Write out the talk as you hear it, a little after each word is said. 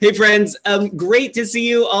Hey, friends. Great to see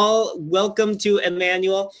you all. Welcome to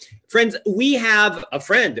Emmanuel. Friends, we have a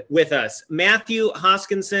friend with us, Matthew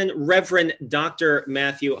Hoskinson, Reverend Dr.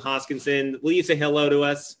 Matthew Hoskinson. Will you say hello to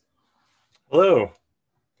us? Hello.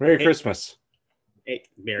 Merry Hey, Christmas. hey,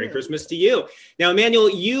 Merry Christmas to you. Now, Emmanuel,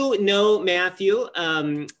 you know Matthew.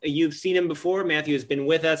 You've seen him before. Matthew has been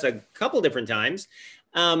with us a couple different times.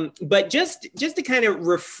 But just to kind of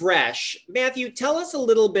refresh, Matthew, tell us a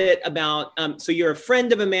little bit about, so you're a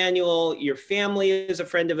friend of Emmanuel, your family is a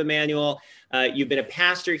friend of Emmanuel, you've been a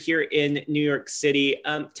pastor here in New York City.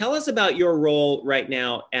 Tell us about your role right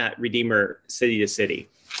now at Redeemer City to City.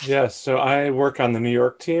 Yes, so I work on the New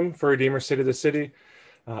York team for Redeemer City to City.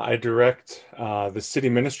 I direct the city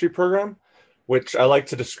ministry program, which I like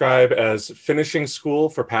to describe as finishing school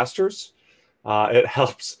for pastors. It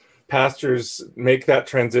helps pastors make that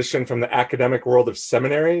transition from the academic world of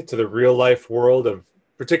seminary to the real life world of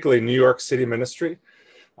particularly New York City ministry.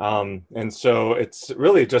 And so it's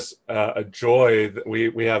really just a joy that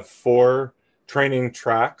we have 4 training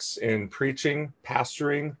tracks in preaching,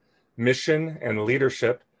 pastoring, mission, and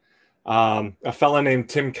leadership. A fellow named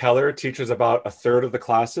Tim Keller teaches about a third of the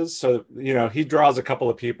classes. So, he draws a couple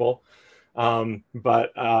of people,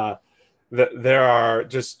 but there are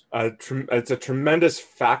just it's a tremendous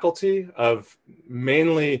faculty of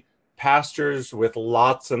mainly pastors with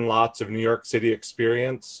lots and lots of New York City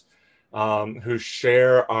experience, who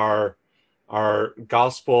share our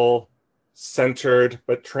gospel centered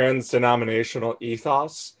but trans-denominational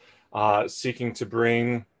ethos, seeking to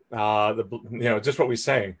bring just what we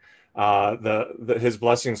sang, his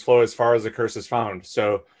blessings flow as far as the curse is found.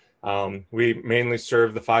 So we mainly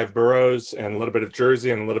serve the 5 boroughs and a little bit of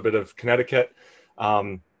Jersey and a little bit of Connecticut.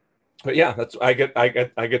 But yeah, I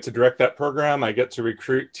get to direct that program. I get to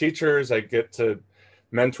recruit teachers. I get to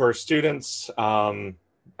mentor students. I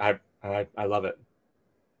love it.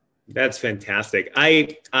 That's fantastic.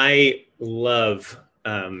 I love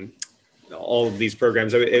all of these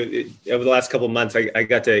programs. Over the last couple of months, I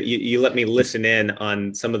got to you let me listen in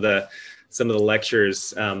on some of the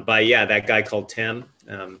lectures by that guy called Tim,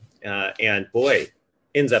 and boy,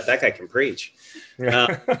 ends up that guy can preach.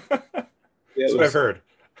 That's what I've heard.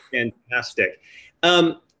 Fantastic.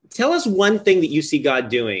 Tell us one thing that you see God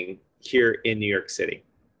doing here in New York City.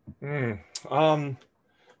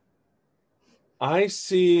 I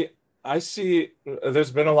see.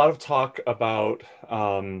 There's been a lot of talk about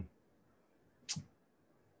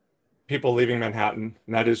people leaving Manhattan,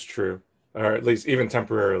 and that is true, or at least even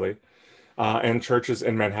temporarily, and churches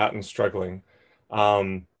in Manhattan struggling.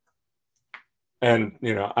 And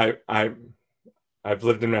I've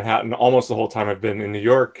lived in Manhattan almost the whole time I've been in New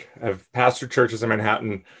York. I've pastored churches in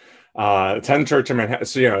Manhattan, attend church in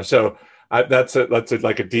Manhattan. So that's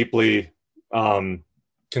like a deeply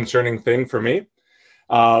concerning thing for me.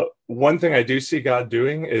 One thing I do see God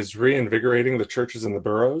doing is reinvigorating the churches in the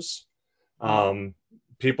boroughs.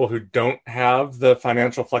 People who don't have the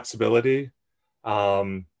financial flexibility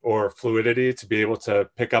or fluidity to be able to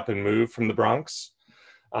pick up and move from the Bronx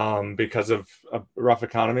because of a rough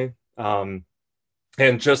economy.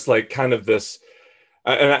 And just like kind of this,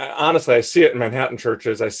 honestly, I see it in Manhattan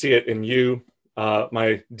churches. I see it in you,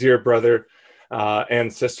 my dear brother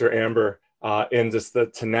and sister Amber, in just the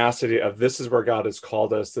tenacity of this is where God has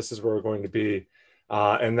called us. This is where we're going to be.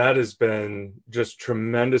 And that has been just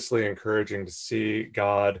tremendously encouraging to see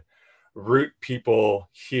God root people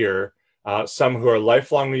here, some who are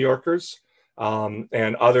lifelong New Yorkers,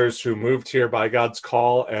 and others who moved here by God's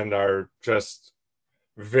call and are just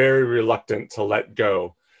very reluctant to let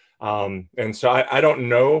go. And so I don't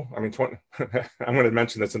know. I mean, I'm going to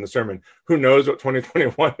mention this in the sermon. Who knows what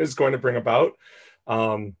 2021 is going to bring about?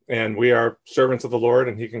 And we are servants of the Lord,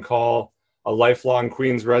 and he can call a lifelong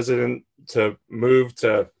Queens resident to move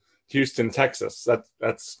to Houston, Texas.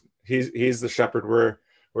 He's the shepherd.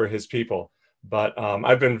 We're his people. But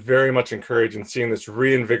I've been very much encouraged in seeing this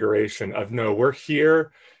reinvigoration of no, we're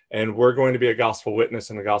here and we're going to be a gospel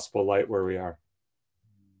witness and a gospel light where we are.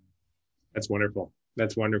 That's wonderful.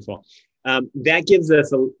 That's wonderful. That gives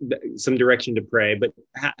us some direction to pray. But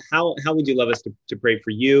how would you love us to pray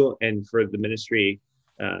for you and for the ministry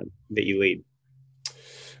that you lead?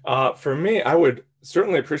 For me, I would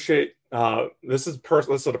certainly appreciate, this is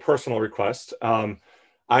a personal request.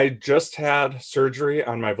 I just had surgery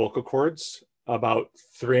on my vocal cords about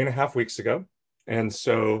 3.5 weeks ago. And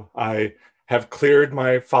so I have cleared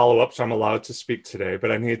my follow-up, so I'm allowed to speak today,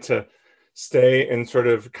 but I need to stay in sort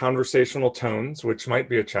of conversational tones, which might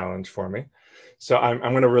be a challenge for me. So I'm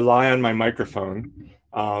going to rely on my microphone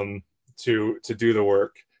to do the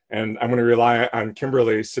work. And I'm going to rely on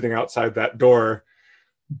Kimberly sitting outside that door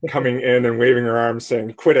coming in and waving her arms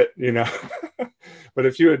saying, quit it, But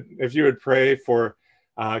if you would pray for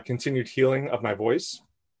continued healing of my voice.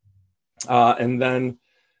 And then,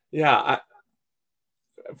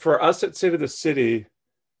 for us at State of the City,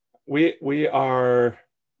 we are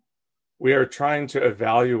trying to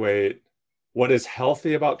evaluate what is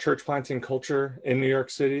healthy about church planting culture in New York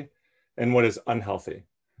City and what is unhealthy.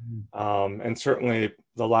 And certainly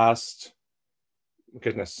the last,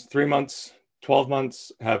 3 months, 12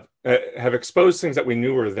 months have exposed things that we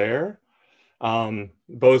knew were there,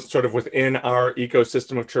 both sort of within our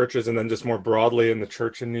ecosystem of churches and then just more broadly in the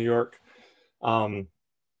church in New York. And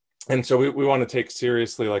so we want to take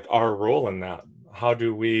seriously like our role in that. How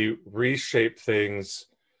do we reshape things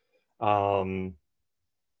so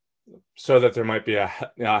that there might be a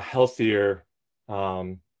healthier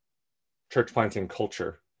church planting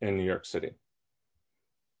culture in New York City?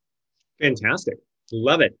 Fantastic.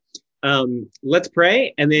 Love it. Let's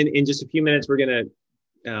pray. And then in just a few minutes, we're going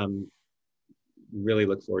to really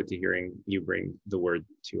look forward to hearing you bring the word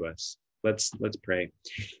to us. Let's pray.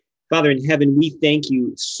 Father in heaven, we thank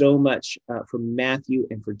you so much for Matthew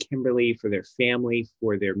and for Kimberly, for their family,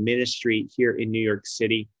 for their ministry here in New York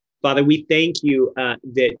City. Father, we thank you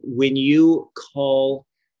that when you call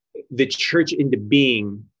the church into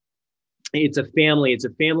being, it's a family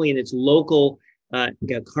in its local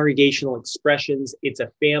congregational expressions. It's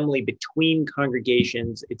a family between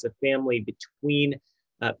congregations. It's a family between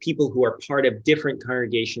people who are part of different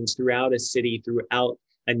congregations throughout a city, throughout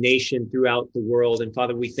a nation, throughout the world. And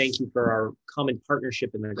Father, we thank you for our common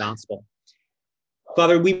partnership in the gospel.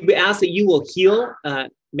 Father, we ask that you will heal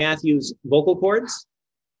Matthew's vocal cords.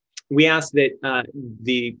 We ask that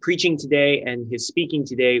the preaching today and his speaking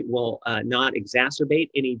today will not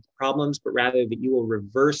exacerbate any problems, but rather that you will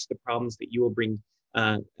reverse the problems, that you will bring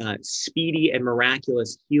speedy and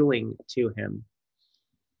miraculous healing to him.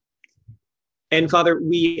 And Father,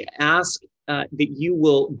 we ask that you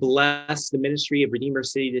will bless the ministry of Redeemer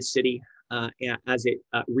City to City as it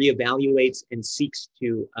reevaluates and seeks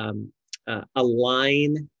to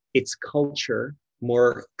align its culture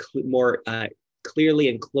more clearly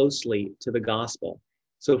and closely to the gospel.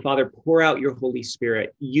 So, Father, pour out your Holy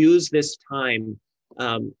Spirit. Use this time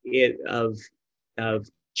of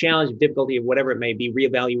challenge, difficulty, or whatever it may be,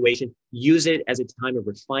 reevaluation. Use it as a time of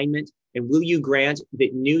refinement. And will you grant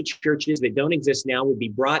that new churches that don't exist now would be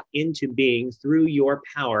brought into being through your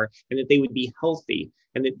power, and that they would be healthy,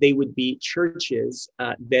 and that they would be churches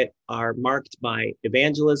that are marked by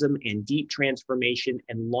evangelism and deep transformation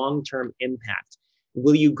and long-term impact.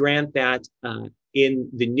 Will you grant that in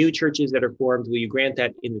the new churches that are formed? Will you grant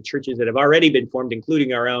that in the churches that have already been formed,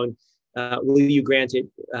 including our own? Will you grant it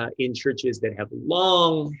in churches that have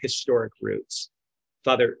long historic roots?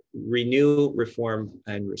 Father, renew, reform,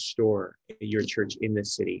 and restore your church in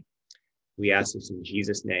this city. We ask this in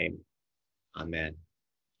Jesus' name. Amen.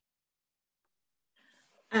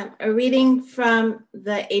 A reading from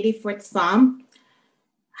the 84th Psalm.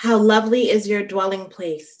 How lovely is your dwelling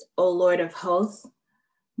place, O Lord of hosts.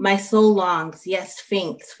 My soul longs, yes,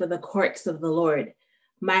 faints for the courts of the Lord.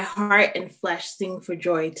 My heart and flesh sing for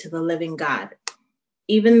joy to the living God.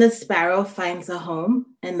 Even the sparrow finds a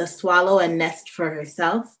home, and the swallow a nest for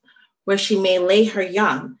herself, where she may lay her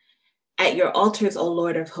young. At your altars, O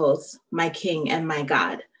Lord of hosts, my King and my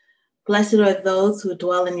God. Blessed are those who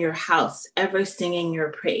dwell in your house, ever singing your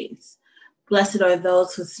praise. Blessed are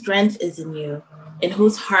those whose strength is in you, in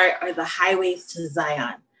whose heart are the highways to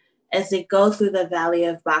Zion. As they go through the valley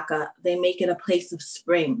of Baca, they make it a place of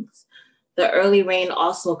springs. The early rain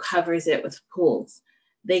also covers it with pools.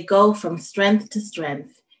 They go from strength to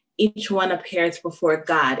strength. Each one appears before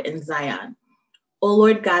God in Zion. O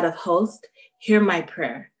Lord God of hosts, hear my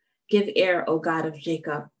prayer. Give ear, O God of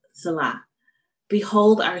Jacob, Selah.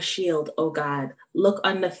 Behold our shield, O God. Look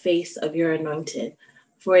on the face of your anointed.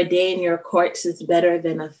 For a day in your courts is better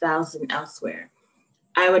than 1,000 elsewhere.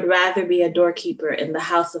 I would rather be a doorkeeper in the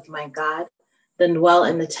house of my God than dwell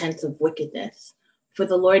in the tents of wickedness. For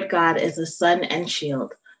the Lord God is a sun and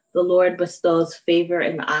shield. The Lord bestows favor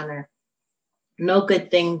and honor. No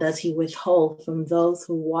good thing does he withhold from those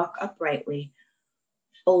who walk uprightly.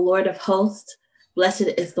 O Lord of hosts, blessed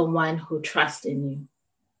is the one who trusts in you.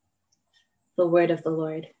 The word of the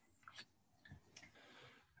Lord.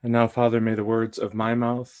 And now, Father, may the words of my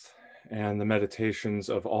mouth and the meditations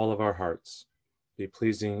of all of our hearts be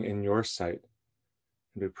pleasing in your sight.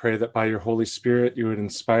 And we pray that by your Holy Spirit, you would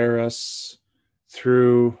inspire us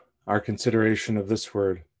through our consideration of this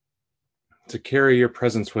word to carry your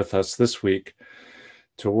presence with us this week,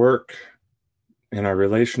 to work in our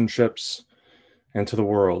relationships and to the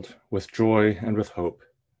world with joy and with hope.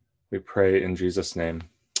 We pray in Jesus' name.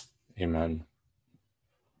 Amen.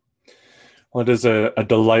 Well, it is a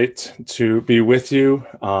delight to be with you.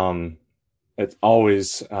 It's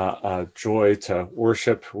always a joy to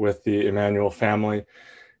worship with the Emmanuel family.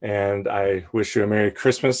 And I wish you a Merry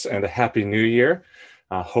Christmas and a Happy New Year.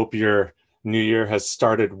 Hope your New Year has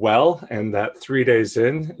started well and that 3 days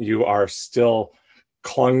in, you are still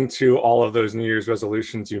clung to all of those New Year's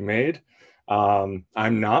resolutions you made. I'm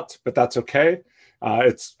not, but that's okay.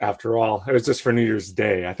 It's, after all, it was just for New Year's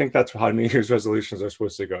Day. I think that's how New Year's resolutions are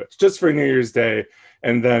supposed to go. It's just for New Year's Day,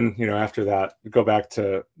 and then after that, go back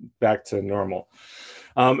to normal.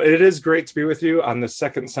 It is great to be with you on the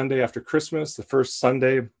second Sunday after Christmas, the first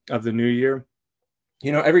Sunday of the new year.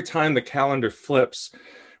 Every time the calendar flips,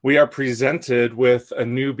 we are presented with a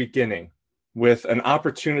new beginning, with an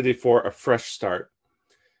opportunity for a fresh start.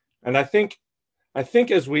 And I think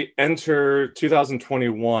as we enter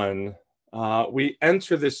 2021, we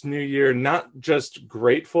enter this new year not just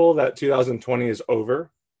grateful that 2020 is over,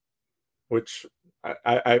 which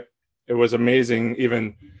it was amazing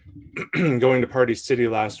even going to Party City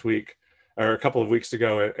last week or a couple of weeks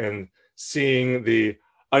ago and seeing the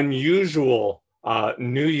unusual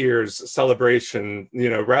New Year's celebration,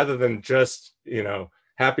 rather than just,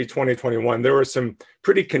 happy 2021. There were some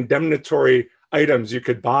pretty condemnatory items you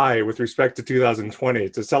could buy with respect to 2020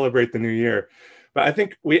 to celebrate the new year. But I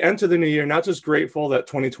think we enter the new year not just grateful that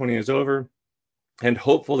 2020 is over and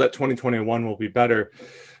hopeful that 2021 will be better,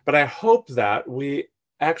 but I hope that we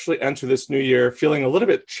actually enter this new year feeling a little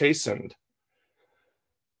bit chastened.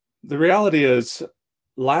 The reality is,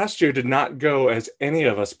 last year did not go as any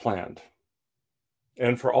of us planned.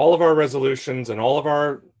 And for all of our resolutions and all of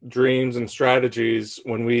our dreams and strategies,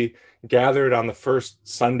 when we gathered on the first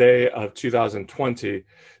Sunday of 2020,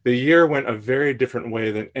 the year went a very different way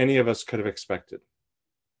than any of us could have expected.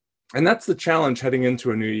 And that's the challenge heading into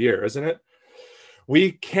a new year, isn't it?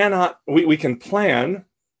 We can plan,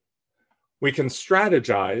 we can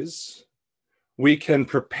strategize, we can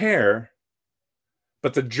prepare,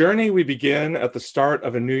 but the journey we begin at the start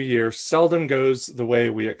of a new year seldom goes the way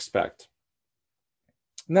we expect.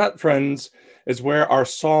 And that, friends, is where our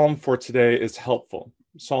psalm for today is helpful,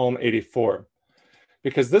 Psalm 84,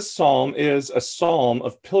 because this psalm is a psalm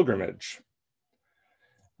of pilgrimage.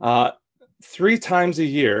 3 times a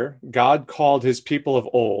year, God called his people of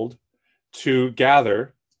old to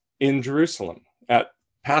gather in Jerusalem at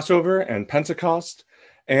Passover and Pentecost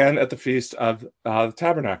and at the Feast of the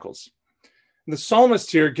Tabernacles. The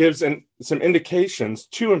psalmist here gives some indications,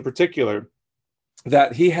 2 in particular,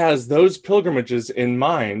 that he has those pilgrimages in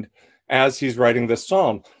mind as he's writing this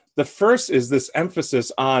psalm. The first is this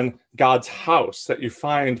emphasis on God's house that you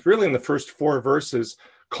find really in the first 4 verses,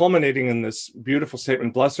 culminating in this beautiful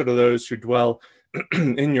statement, "Blessed are those who dwell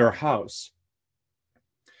in your house."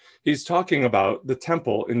 He's talking about the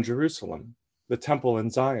temple in Jerusalem, the temple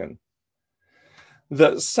in Zion.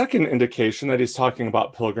 The second indication that he's talking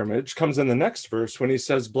about pilgrimage comes in the next verse when he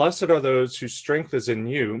says, "Blessed are those whose strength is in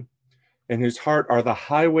you and whose heart are the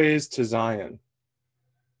highways to Zion."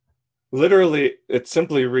 Literally, it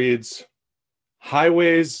simply reads,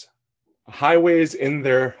 highways in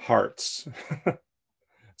their hearts.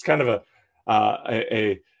 It's kind of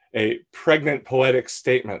a pregnant poetic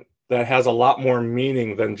statement that has a lot more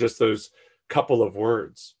meaning than just those couple of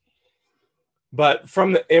words. But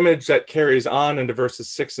from the image that carries on into verses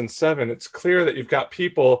 6 and 7, it's clear that you've got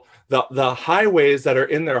people, the highways that are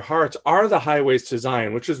in their hearts are the highways to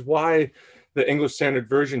Zion, which is why the English Standard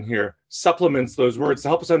Version here supplements those words to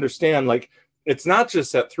help us understand, it's not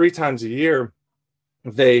just that 3 times a year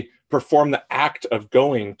they perform the act of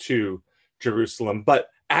going to Jerusalem, but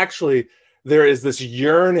actually there is this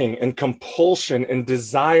yearning and compulsion and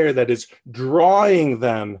desire that is drawing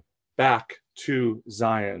them back to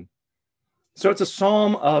Zion. So it's a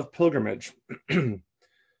psalm of pilgrimage.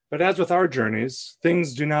 But as with our journeys,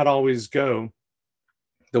 things do not always go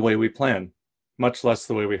the way we plan, much less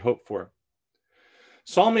the way we hope for.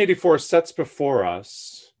 Psalm 84 sets before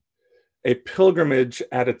us a pilgrimage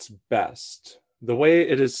at its best, the way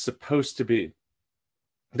it is supposed to be.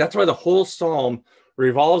 That's why the whole psalm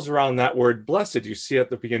revolves around that word blessed you see at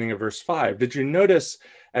the beginning of verse 5. Did you notice,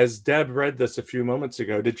 as Deb read this a few moments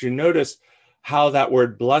ago, did you notice how that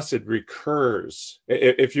word blessed recurs?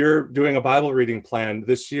 If you're doing a Bible reading plan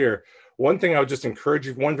this year, one thing I would just encourage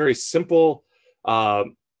you, one very simple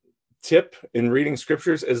tip in reading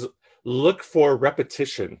scriptures is look for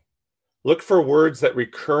repetition. Look for words that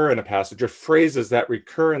recur in a passage or phrases that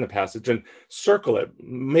recur in the passage and circle it.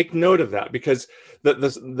 Make note of that, because they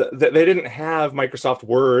didn't have Microsoft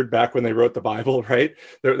Word back when they wrote the Bible, right?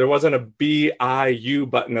 There wasn't a BIU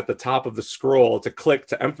button at the top of the scroll to click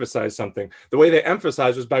to emphasize something. The way they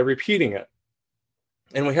emphasized was by repeating it.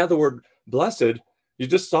 And we have the word blessed. You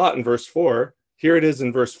just saw it in verse 4. Here it is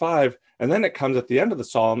in verse 5. And then it comes at the end of the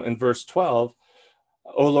psalm in verse 12.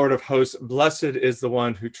 O Lord of hosts, blessed is the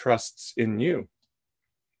one who trusts in you.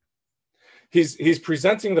 He's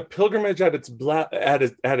presenting the pilgrimage at its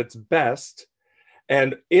best.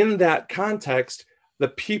 And in that context, the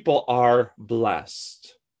people are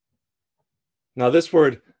blessed. Now, this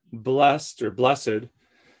word blessed or blessed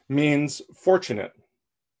means fortunate.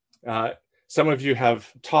 Some of you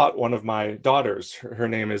have taught one of my daughters. Her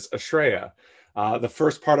name is Ashreya. The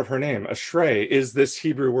first part of her name, Ashrei, is this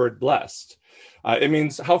Hebrew word blessed. It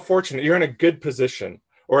means how fortunate, you're in a good position.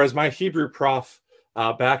 Or as my Hebrew prof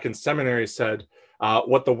back in seminary said,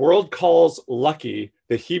 what the world calls lucky,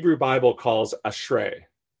 the Hebrew Bible calls ashrei.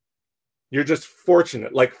 You're just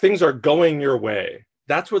fortunate, like things are going your way.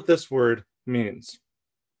 That's what this word means.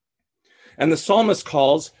 And the psalmist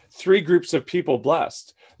calls three groups of people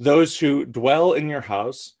blessed: those who dwell in your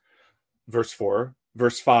house, verse 4,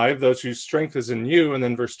 verse 5, those whose strength is in you, and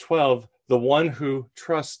then verse 12, the one who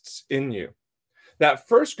trusts in you. That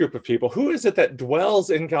first group of people, who is it that dwells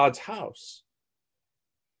in God's house?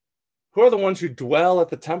 Who are the ones who dwell at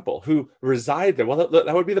the temple, who reside there? Well,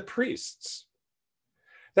 that would be the priests.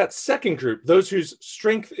 That second group, those whose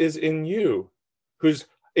strength is in you,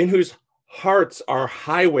 in whose hearts are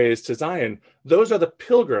highways to Zion, those are the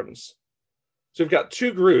pilgrims. So we've got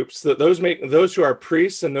two groups, those who are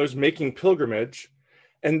priests and those making pilgrimage.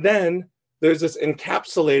 And then there's this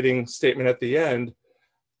encapsulating statement at the end: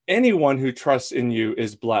 anyone who trusts in you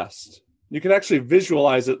is blessed. You can actually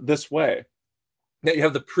visualize it this way: that you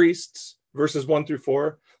have the priests, verses 1 through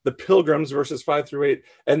 4, the pilgrims, verses 5 through 8,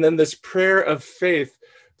 and then this prayer of faith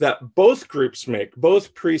that both groups make,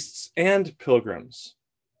 both priests and pilgrims.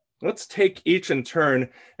 Let's take each in turn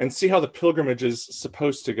and see how the pilgrimage is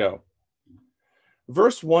supposed to go.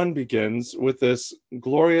 Verse 1 begins with this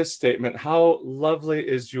glorious statement: how lovely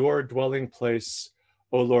is your dwelling place,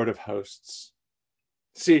 O Lord of hosts.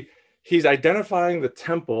 See, he's identifying the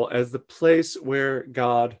temple as the place where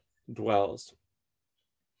God dwells.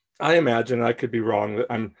 I imagine, I could be wrong,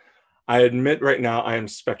 I admit right now I am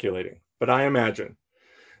speculating, but I imagine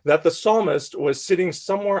that the psalmist was sitting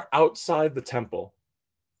somewhere outside the temple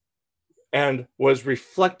and was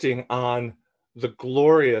reflecting on the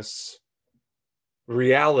glorious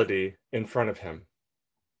reality in front of him.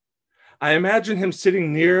 I imagine him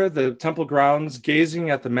sitting near the temple grounds, gazing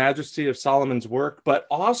at the majesty of Solomon's work, but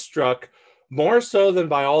awestruck more so than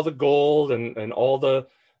by all the gold and all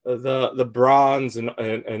the bronze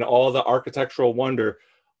and all the architectural wonder,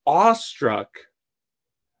 awestruck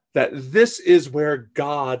that this is where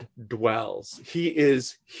God dwells. He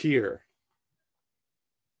is here.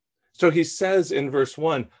 So he says in verse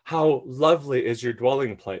 1, how lovely is your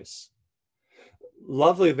dwelling place.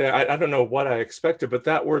 Lovely there, I don't know what I expected, but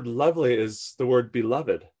that word lovely is the word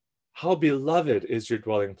beloved. How beloved is your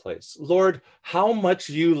dwelling place. Lord, how much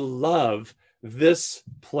you love this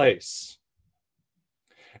place.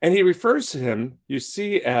 And he refers to him, you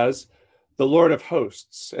see, as the Lord of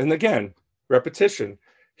hosts. And again, repetition.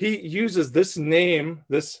 He uses this name,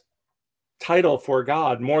 this title for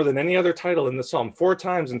God more than any other title in the psalm. 4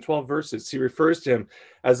 times in 12 verses, he refers to him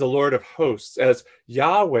as the Lord of hosts, as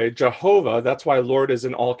Yahweh, Jehovah. That's why Lord is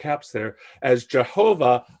in all caps there, as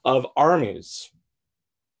Jehovah of armies.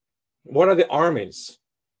 What are the armies?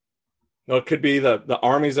 No, it could be the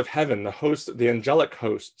armies of heaven, the hosts, the angelic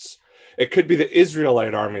hosts. It could be the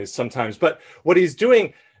Israelite armies sometimes. But what he's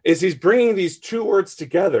doing is he's bringing these two words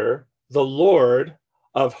together, the Lord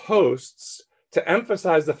of hosts, to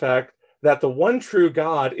emphasize the fact that the one true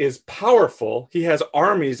God is powerful. He has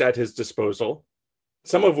armies at his disposal,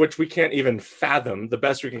 some of which we can't even fathom. The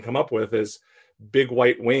best we can come up with is big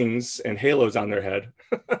white wings and halos on their head.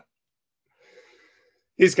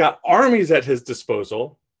 He's got armies at his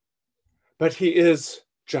disposal, but he is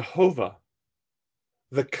Jehovah,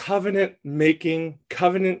 the covenant-making,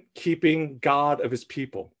 covenant-keeping God of his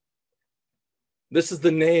people. This is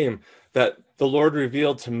the name that the Lord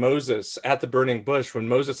revealed to Moses at the burning bush when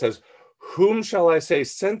Moses says, "Whom shall I say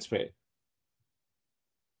sent me?"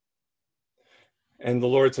 And the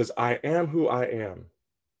Lord says, I am who I am.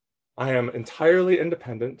 I am entirely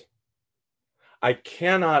independent. I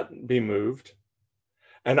cannot be moved.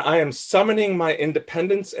 And I am summoning my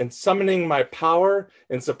independence and summoning my power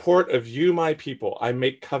in support of you, my people. I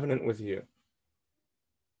make covenant with you.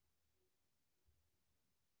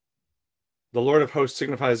 The Lord of hosts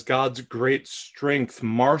signifies God's great strength,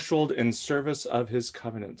 marshaled in service of his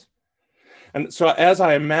covenant. And so as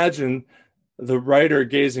I imagine the writer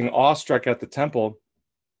gazing awestruck at the temple,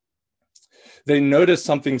 they notice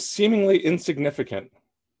something seemingly insignificant.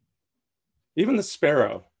 Even the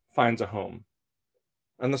sparrow finds a home,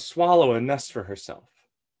 and the swallow a nest for herself.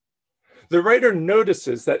 The writer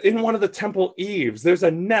notices that in one of the temple eaves, there's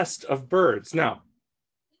a nest of birds. Now,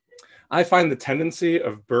 I find the tendency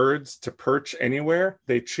of birds to perch anywhere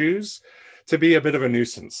they choose to be a bit of a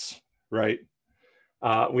nuisance, right?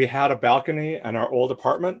 We had a balcony in our old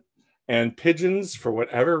apartment, and pigeons, for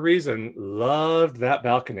whatever reason, loved that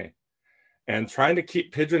balcony. And trying to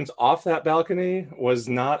keep pigeons off that balcony was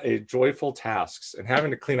not a joyful task, and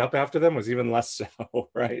having to clean up after them was even less so,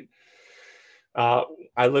 right?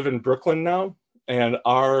 I live in Brooklyn now, and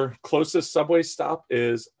our closest subway stop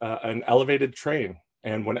is an elevated train.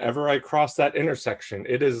 And whenever I cross that intersection,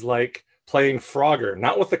 it is like playing Frogger,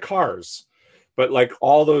 not with the cars, but like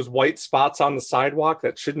all those white spots on the sidewalk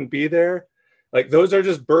that shouldn't be there. Like those are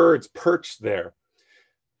just birds perched there.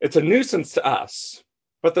 It's a nuisance to us,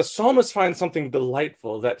 but the psalmist finds something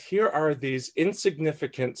delightful, that here are these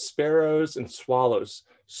insignificant sparrows and swallows,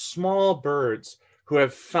 small birds who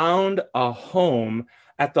have found a home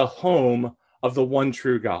at the home of the one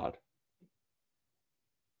true God.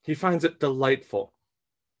 He finds it delightful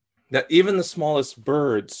that even the smallest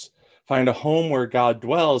birds find a home where God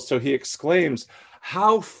dwells. So he exclaims,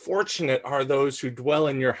 how fortunate are those who dwell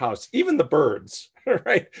in your house? Even the birds,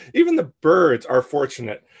 right? Even the birds are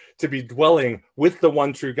fortunate to be dwelling with the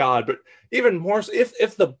one true God. But even more, so,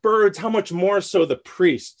 if the birds, how much more so the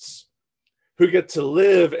priests who get to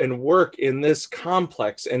live and work in this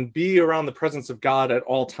complex and be around the presence of God at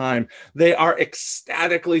all time. They are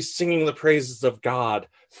ecstatically singing the praises of God.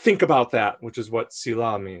 Think about that, which is what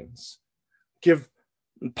Selah means.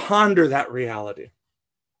 Ponder that reality.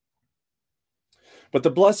 But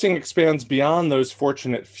the blessing expands beyond those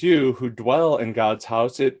fortunate few who dwell in God's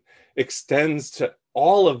house. It extends to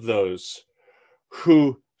all of those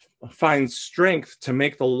who find strength to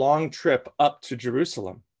make the long trip up to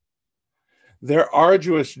Jerusalem. Their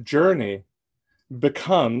arduous journey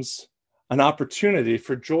becomes an opportunity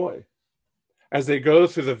for joy. As they go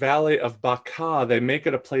through the valley of Baca, they make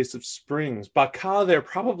it a place of springs. Baca there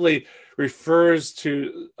probably refers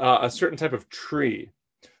to a certain type of tree,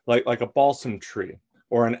 like a balsam tree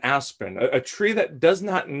or an aspen, a tree that does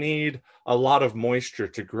not need a lot of moisture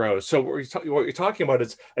to grow. So what you're talking about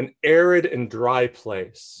is an arid and dry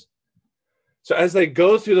place. So as they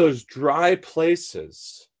go through those dry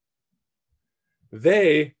places,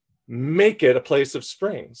 they make it a place of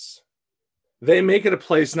springs. They make it a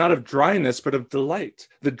place not of dryness, but of delight.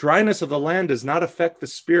 The dryness of the land does not affect the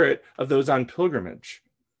spirit of those on pilgrimage.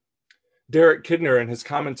 Derek Kidner, in his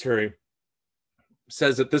commentary,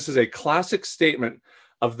 says that this is a classic statement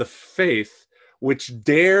of the faith which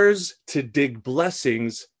dares to dig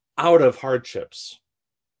blessings out of hardships.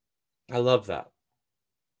 I love that.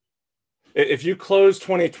 If you close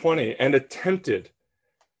 2020 and attempted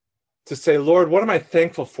to say, Lord, what am I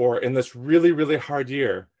thankful for in this really, really hard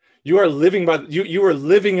year? You are living you are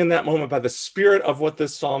living in that moment by the spirit of what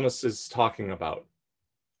this psalmist is talking about.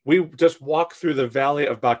 We just walk through the valley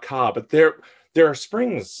of Baca, but there are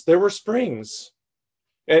springs. There were springs.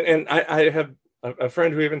 And I have a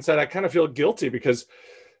friend who even said, I kind of feel guilty because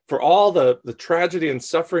for all the tragedy and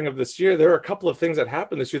suffering of this year, there are a couple of things that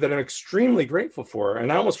happened this year that I'm extremely grateful for.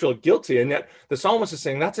 And I almost feel guilty. And yet the psalmist is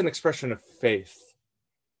saying that's an expression of faith.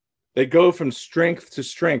 They go from strength to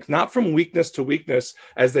strength, not from weakness to weakness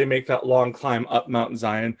as they make that long climb up Mount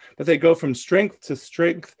Zion, but they go from strength to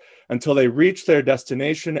strength until they reach their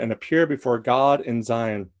destination and appear before God in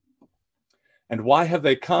Zion. And why have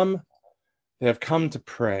they come? They have come to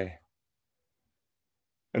pray.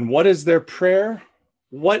 And what is their prayer?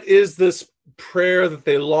 What is this prayer that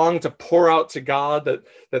they long to pour out to God,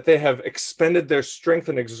 that they have expended their strength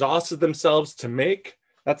and exhausted themselves to make?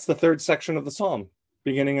 That's the third section of the psalm,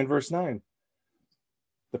 beginning in verse 9.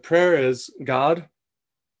 The prayer is, God,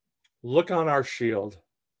 look on our shield.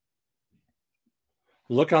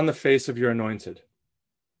 Look on the face of your anointed.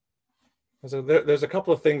 So there's a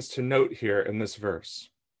couple of things to note here in this verse.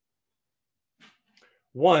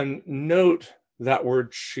 One, note that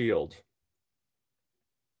word shield.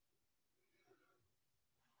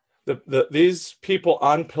 These people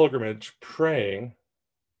on pilgrimage praying,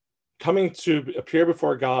 coming to appear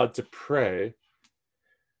before God to pray,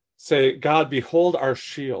 say, God, behold our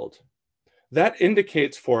shield. That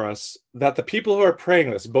indicates for us that the people who are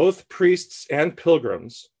praying this, both priests and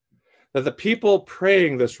pilgrims, that the people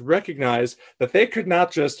praying this recognize that they could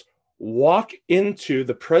not just walk into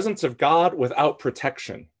the presence of God without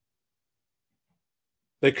protection.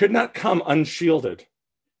 They could not come unshielded.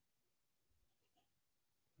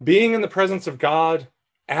 Being in the presence of God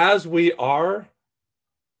as we are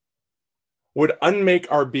would unmake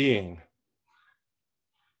our being.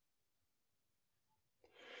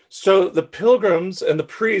 So the pilgrims and the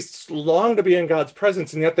priests long to be in God's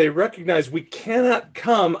presence, and yet they recognize we cannot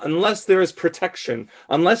come unless there is protection,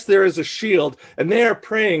 unless there is a shield. And they are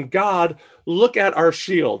praying, God, look at our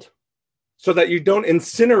shield so that you don't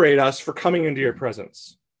incinerate us for coming into your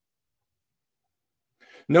presence.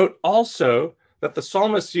 Note also that the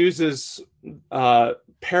psalmist uses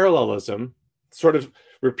parallelism, sort of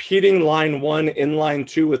repeating line 1 in line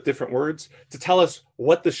 2 with different words to tell us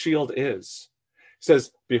what the shield is. He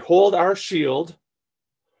says, behold our shield,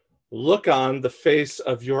 look on the face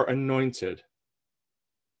of your anointed.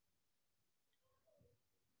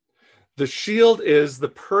 The shield is the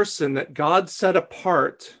person that God set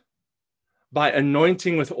apart by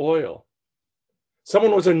anointing with oil.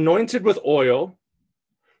 Someone was anointed with oil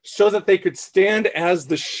so that they could stand as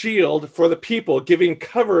the shield for the people, giving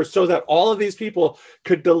cover so that all of these people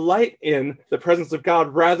could delight in the presence of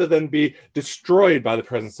God rather than be destroyed by the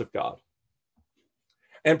presence of God.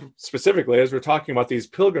 And specifically, as we're talking about these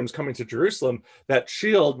pilgrims coming to Jerusalem, that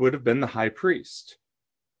shield would have been the high priest.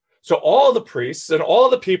 So all the priests and all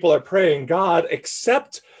the people are praying, God,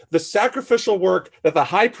 accept the sacrificial work that the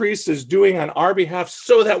high priest is doing on our behalf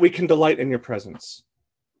so that we can delight in your presence.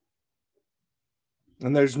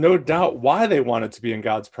 And there's no doubt why they wanted to be in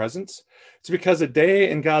God's presence. It's because a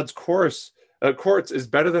day in God's courts is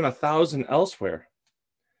better than 1,000 elsewhere.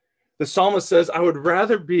 The psalmist says, I would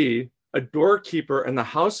rather be a doorkeeper in the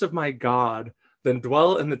house of my God than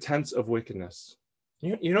dwell in the tents of wickedness.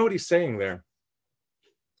 You know what he's saying there?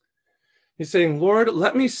 He's saying, Lord,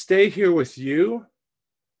 let me stay here with you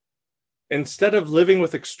instead of living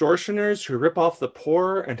with extortioners who rip off the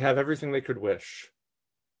poor and have everything they could wish.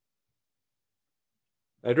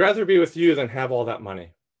 I'd rather be with you than have all that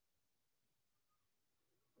money.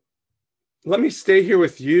 Let me stay here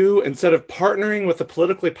with you instead of partnering with the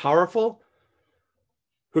politically powerful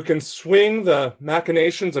who can swing the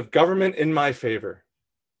machinations of government in my favor.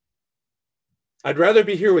 I'd rather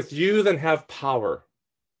be here with you than have power.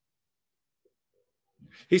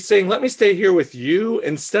 He's saying, let me stay here with you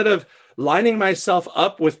instead of lining myself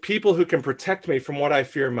up with people who can protect me from what I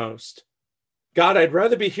fear most. God, I'd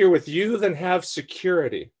rather be here with you than have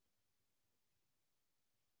security.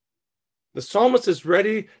 The psalmist is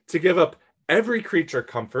ready to give up every creature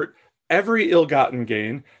comfort, every ill-gotten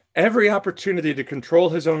gain, every opportunity to control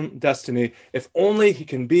his own destiny, if only he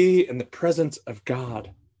can be in the presence of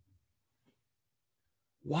God.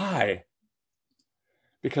 Why?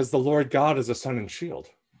 Because the Lord God is a sun and shield.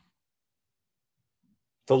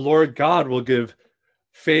 The Lord God will give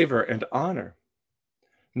favor and honor.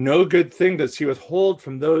 No good thing does he withhold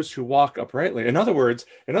from those who walk uprightly. In other words,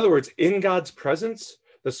 in God's presence,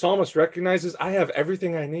 the psalmist recognizes, I have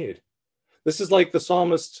everything I need. This is like the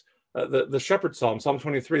psalmist, the shepherd psalm, Psalm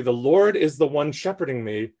 23. The Lord is the one shepherding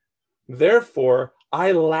me. Therefore,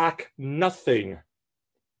 I lack nothing.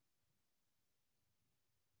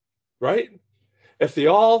 Right? If the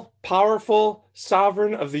all-powerful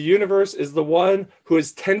sovereign of the universe is the one who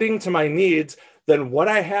is tending to my needs, then what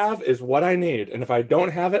I have is what I need. And if I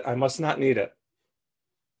don't have it, I must not need it.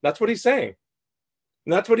 That's what he's saying.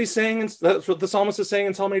 And that's what he's saying. That's what the psalmist is saying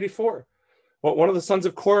in Psalm 84. What one of the sons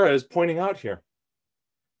of Korah is pointing out here.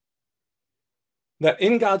 That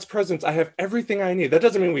in God's presence, I have everything I need. That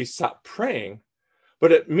doesn't mean we stop praying,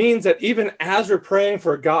 but it means that even as we're praying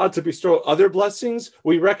for God to bestow other blessings,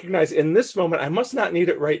 we recognize in this moment, I must not need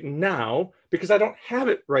it right now because I don't have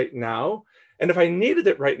it right now. And if I needed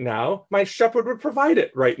it right now, my shepherd would provide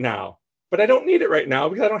it right now. But I don't need it right now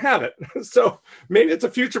because I don't have it. So maybe it's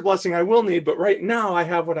a future blessing I will need, but right now I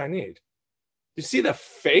have what I need. You see the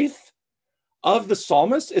faith of the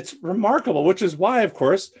psalmist? It's remarkable, which is why, of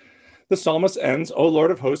course, the psalmist ends, O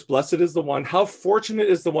Lord of hosts, blessed is the one, how fortunate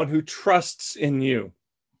is the one who trusts in you.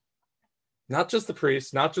 Not just the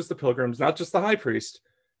priests, not just the pilgrims, not just the high priest,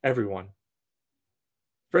 everyone.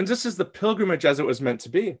 Friends, this is the pilgrimage as it was meant to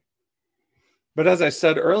be. But as I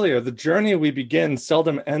said earlier, the journey we begin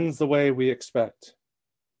seldom ends the way we expect.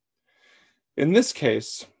 In this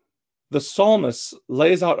case, the psalmist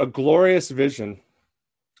lays out a glorious vision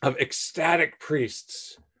of ecstatic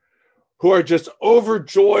priests who are just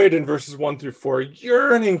overjoyed in verses 1 through 4,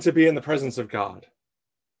 yearning to be in the presence of God.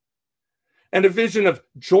 And a vision of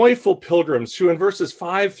joyful pilgrims who in verses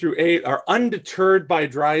 5 through 8 are undeterred by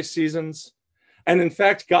dry seasons and in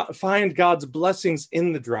fact find God's blessings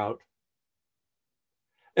in the drought.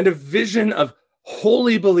 and a vision of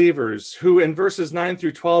holy believers who in verses 9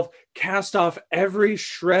 through 12 cast off every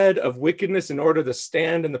shred of wickedness in order to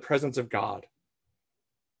stand in the presence of God.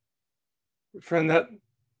 Friends,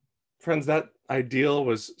 that ideal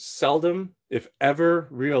was seldom, if ever,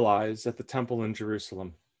 realized at the temple in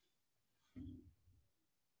Jerusalem.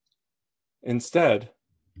 Instead,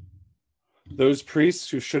 those priests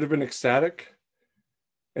who should have been ecstatic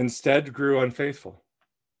instead grew unfaithful,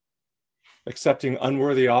 accepting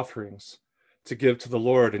unworthy offerings to give to the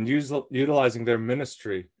Lord and utilizing their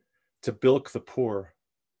ministry to bilk the poor.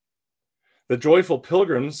 The joyful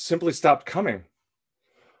pilgrims simply stopped coming.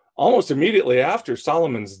 Almost immediately after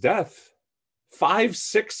Solomon's death,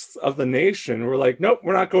 5/6 of the nation were like, nope,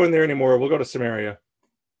 we're not going there anymore. We'll go to Samaria.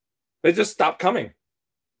 They just stopped coming.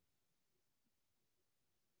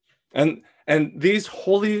 And these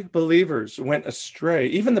holy believers went astray,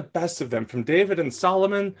 even the best of them, from David and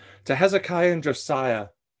Solomon to Hezekiah and Josiah.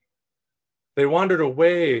 They wandered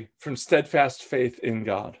away from steadfast faith in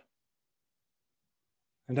God.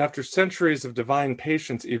 And after centuries of divine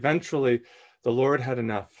patience, eventually the Lord had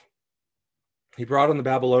enough. He brought on the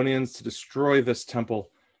Babylonians to destroy this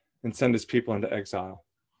temple and send his people into exile.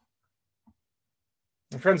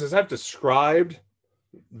 And friends, as I've described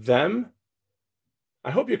them,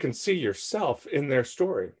 I hope you can see yourself in their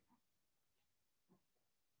story.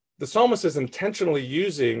 The psalmist is intentionally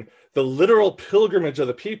using the literal pilgrimage of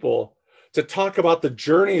the people to talk about the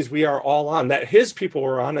journeys we are all on, that his people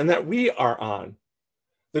were on and that we are on,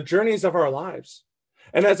 the journeys of our lives.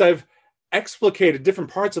 And as I've explicated different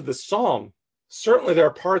parts of this psalm, certainly there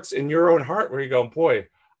are parts in your own heart where you go, boy,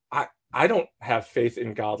 I don't have faith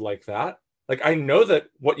in God like that. Like, I know that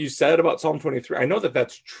what you said about Psalm 23, I know that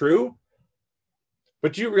that's true,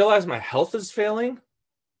 but do you realize my health is failing?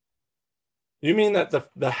 You mean that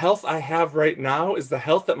the health I have right now is the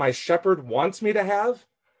health that my shepherd wants me to have?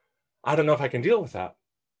 I don't know if I can deal with that.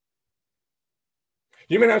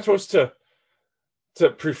 You mean I'm supposed to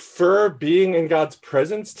prefer being in God's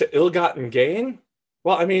presence to ill-gotten gain?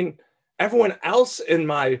 Well, I mean, everyone else in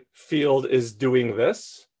my field is doing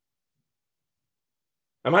this.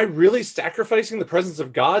 Am I really sacrificing the presence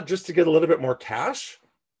of God just to get a little bit more cash?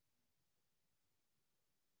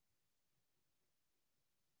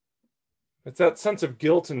 It's that sense of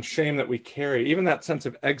guilt and shame that we carry, even that sense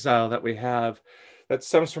of exile that we have, that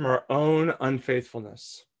stems from our own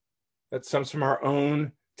unfaithfulness, that stems from our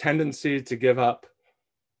own tendency to give up,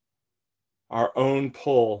 our own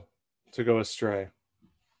pull to go astray.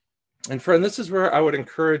 And friend, this is where I would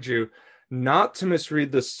encourage you not to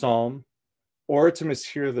misread this psalm or to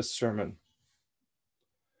mishear this sermon.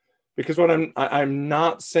 Because what I'm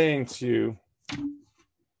not saying to you,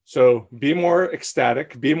 so be more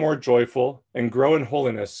ecstatic, be more joyful, and grow in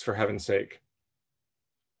holiness for heaven's sake.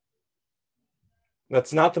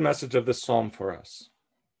 That's not the message of this psalm for us.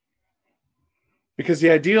 Because the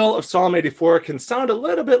ideal of Psalm 84 can sound a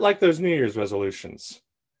little bit like those New Year's resolutions.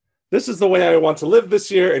 This is the way I want to live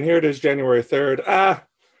this year, and here it is, January 3rd.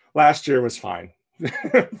 Last year was fine.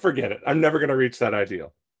 Forget it. I'm never going to reach that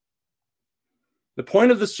ideal. The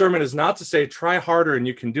point of this sermon is not to say try harder and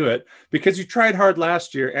you can do it, because you tried hard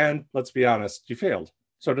last year and, let's be honest, you failed.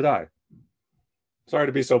 So did I. Sorry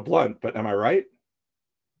to be so blunt, but am I right?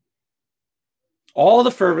 All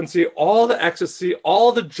the fervency, all the ecstasy,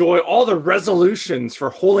 all the joy, all the resolutions for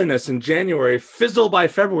holiness in January fizzle by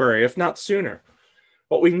February, if not sooner.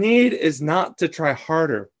 What we need is not to try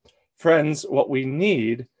harder. Friends, what we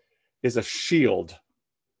need is a shield.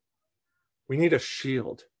 We need a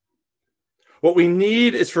shield. What we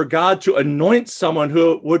need is for God to anoint someone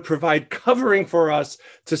who would provide covering for us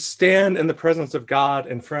to stand in the presence of God.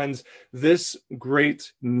 And friends, this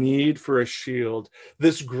great need for a shield,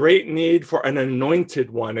 this great need for an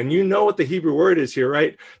anointed one, and you know what the Hebrew word is here,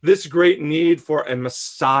 right? This great need for a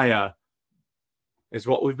Messiah is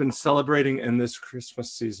what we've been celebrating in this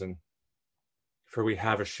Christmas season, for we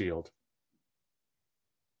have a shield.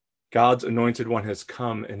 God's anointed one has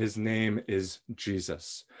come, and his name is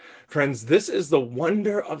Jesus. Friends, this is the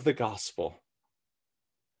wonder of the gospel.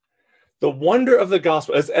 The wonder of the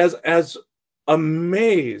gospel, as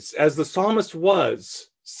amazed as the psalmist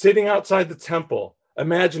was sitting outside the temple,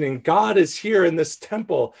 imagining God is here in this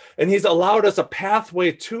temple, and he's allowed us a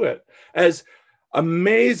pathway to it. As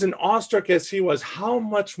amazed and awestruck as he was, how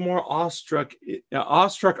much more awestruck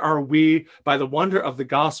are we by the wonder of the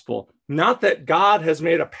gospel? Not that God has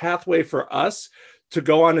made a pathway for us to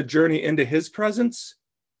go on a journey into his presence,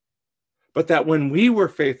 but that when we were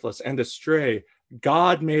faithless and astray,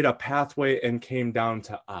 God made a pathway and came down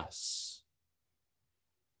to us.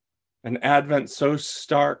 An advent so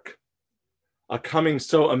stark, a coming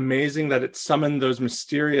so amazing that it summoned those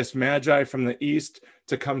mysterious magi from the east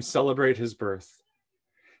to come celebrate his birth.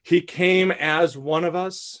 He came as one of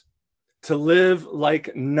us to live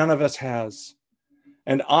like none of us has.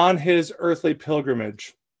 And on his earthly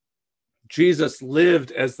pilgrimage, Jesus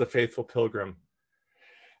lived as the faithful pilgrim.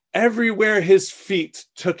 Everywhere his feet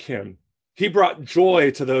took him, he brought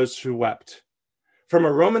joy to those who wept. From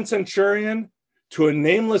a Roman centurion to a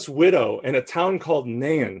nameless widow in a town called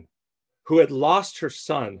Nain, who had lost her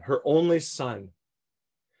son, her only son.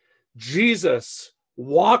 Jesus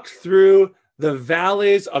walked through the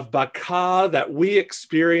valleys of Baca that we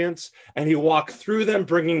experience, and he walked through them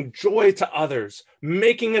bringing joy to others,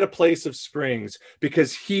 making it a place of springs,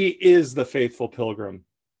 because he is the faithful pilgrim.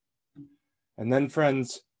 And then,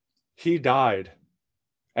 friends, he died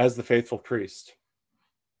as the faithful priest,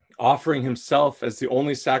 offering himself as the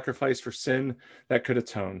only sacrifice for sin that could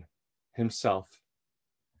atone, himself.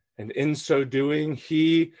 And in so doing,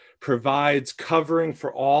 he provides covering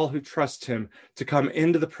for all who trust him to come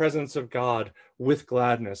into the presence of God with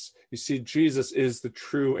gladness. You see, Jesus is the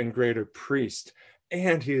true and greater priest,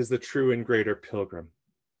 and he is the true and greater pilgrim.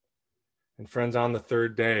 And friends, on the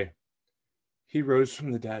third day, he rose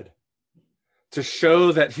from the dead to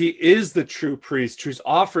show that he is the true priest whose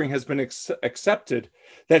offering has been accepted,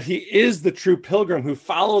 that he is the true pilgrim who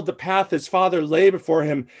followed the path his Father lay before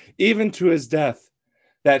him, even to his death,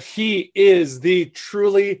 that he is the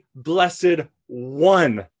truly blessed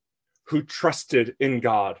one who trusted in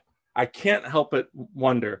God. I can't help but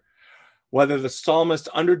wonder whether the psalmist,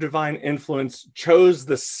 under divine influence, chose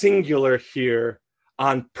the singular here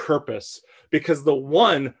on purpose, because the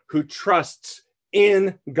one who trusts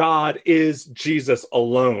in God is Jesus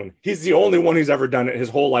alone. He's the only one who's ever done it his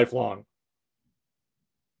whole life long.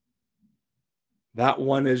 That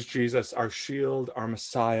one is Jesus, our shield, our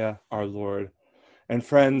Messiah, our Lord. And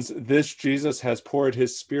friends, this Jesus has poured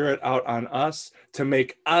his Spirit out on us to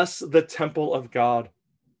make us the temple of God.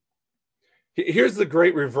 Here's the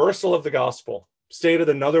great reversal of the gospel, stated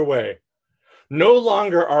another way. No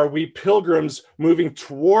longer are we pilgrims moving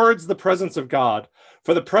towards the presence of God.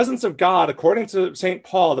 For the presence of God, according to St.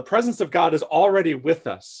 Paul, the presence of God is already with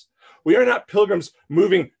us. We are not pilgrims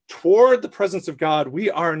moving toward the presence of God. We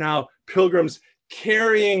are now pilgrims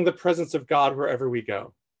carrying the presence of God wherever we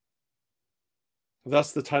go.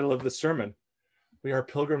 Thus, the title of the sermon, we are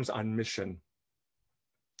pilgrims on mission.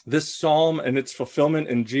 This psalm and its fulfillment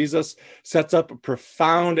in Jesus sets up a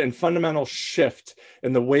profound and fundamental shift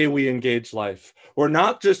in the way we engage life. We're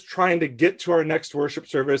not just trying to get to our next worship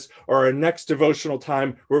service or our next devotional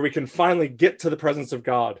time where we can finally get to the presence of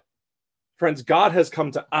God. Friends, God has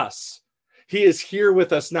come to us. He is here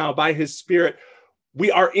with us now by his Spirit. We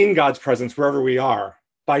are in God's presence wherever we are,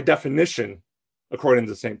 by definition, according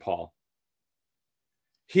to St. Paul.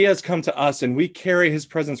 He has come to us, and we carry his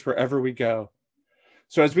presence wherever we go.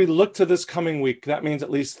 So as we look to this coming week, that means at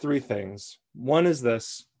least three things. One is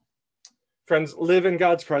this. Friends, live in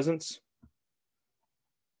God's presence.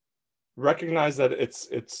 Recognize that it's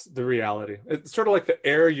the reality. It's sort of like the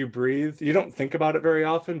air you breathe. You don't think about it very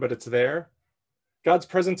often, but it's there. God's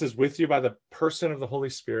presence is with you by the person of the Holy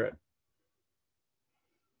Spirit.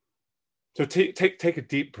 So take a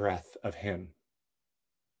deep breath of him.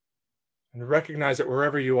 And recognize that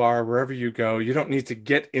wherever you are, wherever you go, you don't need to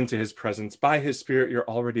get into his presence. By his Spirit, you're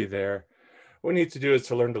already there. What we need to do is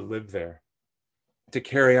to learn to live there, to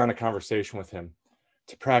carry on a conversation with him,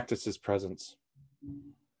 to practice his presence.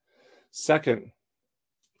 Second,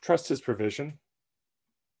 trust his provision.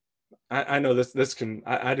 I know this can,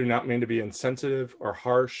 I do not mean to be insensitive or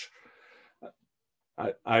harsh.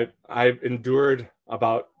 I endured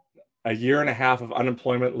about a year and a half of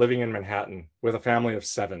unemployment living in Manhattan with a family of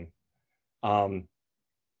 7. I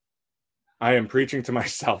am preaching to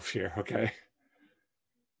myself here, okay?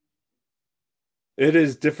 It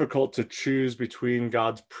is difficult to choose between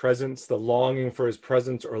God's presence, the longing for his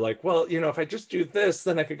presence, or like, well, if I just do this,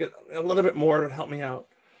 then I could get a little bit more to help me out.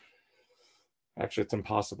 Actually, it's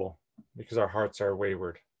impossible because our hearts are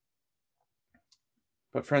wayward.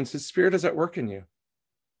 But friends, his Spirit is at work in you.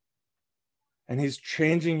 And he's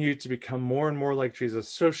changing you to become more and more like Jesus.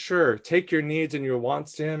 So sure, take your needs and your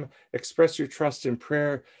wants to him, express your trust in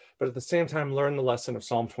prayer, but at the same time, learn the lesson of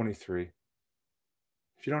Psalm 23.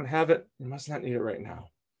 If you don't have it, you must not need it right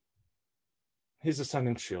now. He's the sun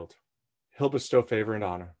and shield. He'll bestow favor and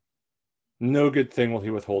honor. No good thing will he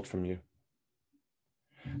withhold from you.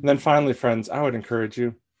 And then finally, friends, I would encourage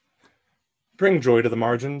you, bring joy to the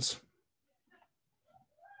margins.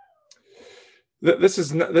 This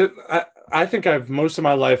is I think I've most of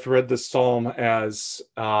my life read this psalm as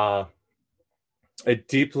a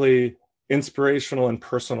deeply inspirational and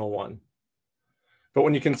personal one. But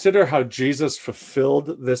when you consider how Jesus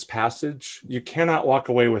fulfilled this passage, you cannot walk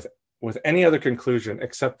away with any other conclusion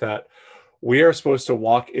except that we are supposed to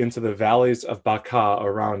walk into the valleys of Baca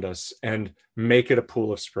around us and make it a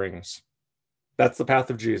pool of springs. That's the path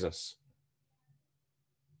of Jesus.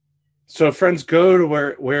 So friends, go to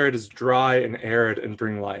where it is dry and arid and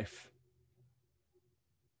bring life.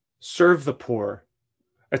 Serve the poor,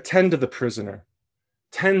 attend to the prisoner,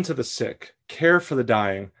 tend to the sick, care for the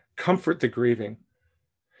dying, comfort the grieving.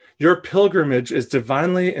 Your pilgrimage is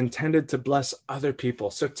divinely intended to bless other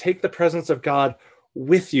people. So take the presence of God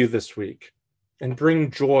with you this week and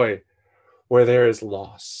bring joy where there is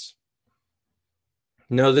loss.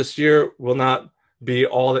 No, this year will not be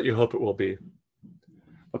all that you hope it will be.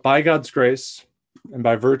 But by God's grace and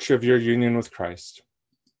by virtue of your union with Christ,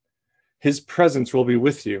 his presence will be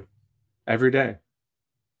with you every day.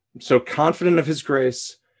 So confident of his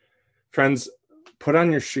grace, friends, put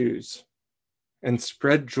on your shoes and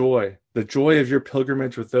spread joy, the joy of your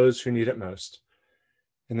pilgrimage with those who need it most.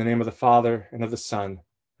 In the name of the Father, and of the Son,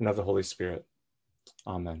 and of the Holy Spirit.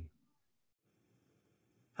 Amen.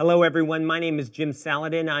 Hello, everyone. My name is Jim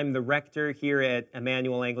Saladin. I'm the rector here at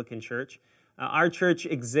Emmanuel Anglican Church. Our church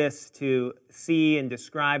exists to see and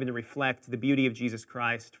describe and reflect the beauty of Jesus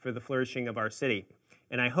Christ for the flourishing of our city.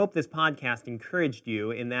 And I hope this podcast encouraged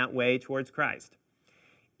you in that way towards Christ.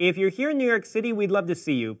 If you're here in New York City, we'd love to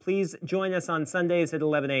see you. Please join us on Sundays at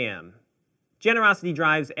 11 a.m. Generosity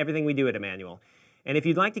drives everything we do at Emmanuel. And if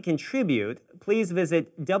you'd like to contribute, please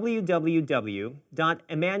visit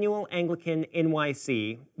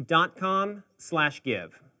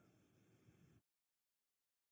www.emmanuelanglicannyc.com/give.